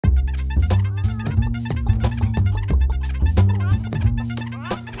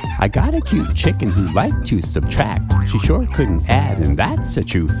I got a cute chicken who liked to subtract. She sure couldn't add, and that's a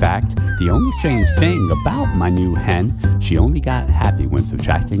true fact. The only strange thing about my new hen, she only got happy when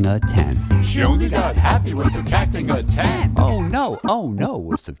subtracting a 10. She only got happy when subtracting a 10. Oh no,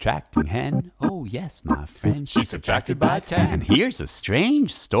 we're subtracting hen. Oh yes, my friend. She subtracted by 10. And here's a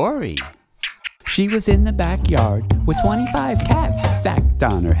strange story. She was in the backyard with 25 cats stacked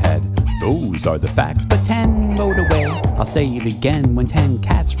on her head. Those are the facts, but 10 rode away. I'll say it again, when 10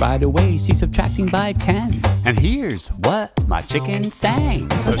 cats ride away, she's subtracting by 10. And here's what my chicken sang.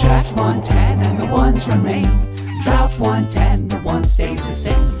 Subtract 110 and the ones remain. Drop 110, the ones stay the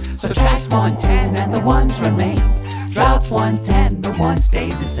same. Subtract 110 and the ones remain. Drop 110, the ones stay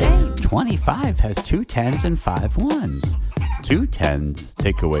the same. 25 has 2 10s and 5 1s. 2 10s,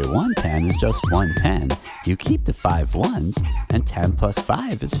 take away 1 10 is just 1 10. You keep the 5 1s, and 10 plus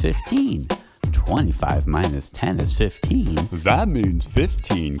 5 is 15. 25 minus 10 is 15. That means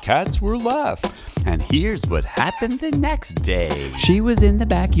 15 cats were left. And here's what happened the next day. She was in the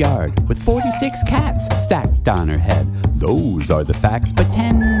backyard with 46 cats stacked on her head. Those are the facts, but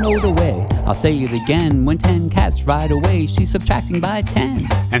 10 rode away. I'll say it again, when 10 cats ride away, she's subtracting by 10.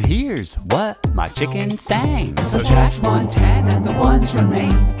 And here's what my chicken sang. Subtract 110 and the ones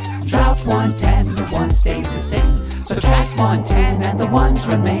remain. Drop 110, the ones stay the same. Subtract 110 and the ones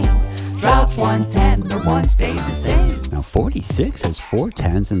remain. Drop 110, the ones stay the same. Now 46 has 4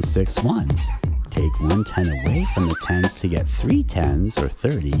 10s and 6 1s. Take 1 10 away from the 10s to get 3 10s, or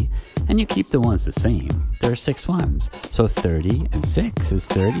 30, and you keep the ones the same. There are 6 1s, so 30 and 6 is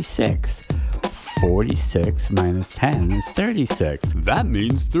 36. 46 minus 10 is 36. That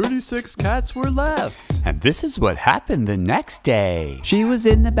means 36 cats were left. And this is what happened the next day. She was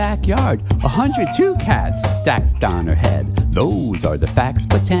in the backyard, 102 cats stacked on her head. Those are the facts,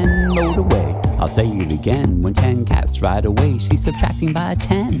 but 10 rode away. I'll say it again, when 10 cats ride away, she's subtracting by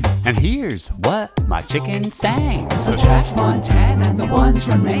 10. And here's what my chicken sang. Subtract 110 and the ones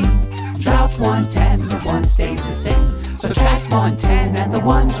remain. Drop 110, the ones stay the same. Subtract 110 and the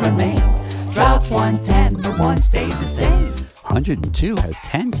ones remain. Drop 110, the ones stay the same. 102 has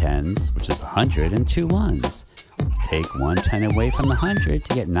 10 10s, which is 100 and 2 1s. Take 1 10 away from the 100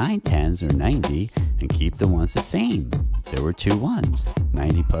 to get 9 10s, or 90, and keep the ones the same. There were 2 1s.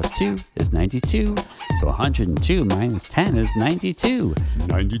 90 plus 2 is 92, so 102 minus 10 is 92.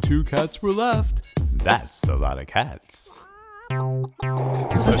 92 cats were left. That's a lot of cats.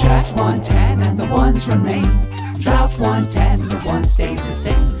 Subtract 110 and the ones remain. Drop 110, the ones stay the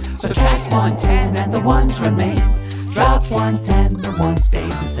same. Subtract 110 and the ones remain. Drop 110, the ones stay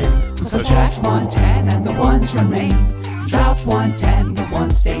the same. Subtract 110 and the ones remain. Drop 110, the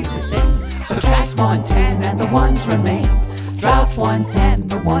ones stay the same. Subtract 110 and the ones remain. Drop 110,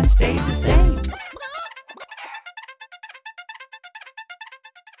 the ones stay the same.